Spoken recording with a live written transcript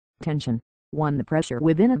Tension. 1. The pressure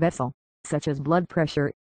within a vessel, such as blood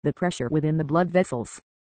pressure, the pressure within the blood vessels.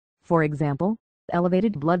 For example,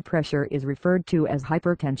 elevated blood pressure is referred to as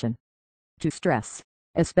hypertension. 2. Stress,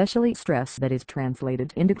 especially stress that is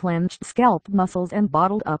translated into clenched scalp muscles and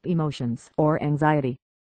bottled up emotions or anxiety.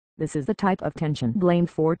 This is the type of tension blamed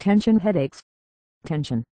for tension headaches.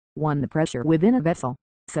 Tension. 1. The pressure within a vessel,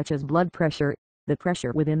 such as blood pressure, the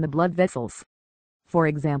pressure within the blood vessels. For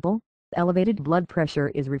example, elevated blood pressure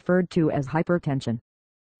is referred to as hypertension.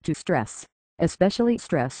 2. Stress, especially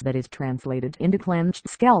stress that is translated into clenched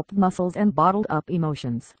scalp muscles and bottled up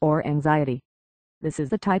emotions or anxiety. This is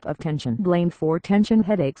the type of tension blamed for tension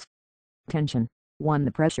headaches. Tension. 1.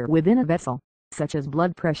 The pressure within a vessel, such as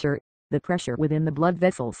blood pressure, the pressure within the blood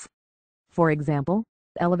vessels. For example,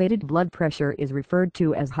 elevated blood pressure is referred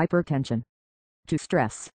to as hypertension. 2.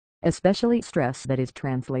 Stress, especially stress that is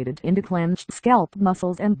translated into clenched scalp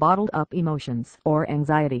muscles and bottled up emotions or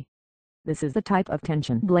anxiety. This is the type of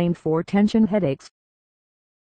tension blamed for tension headaches.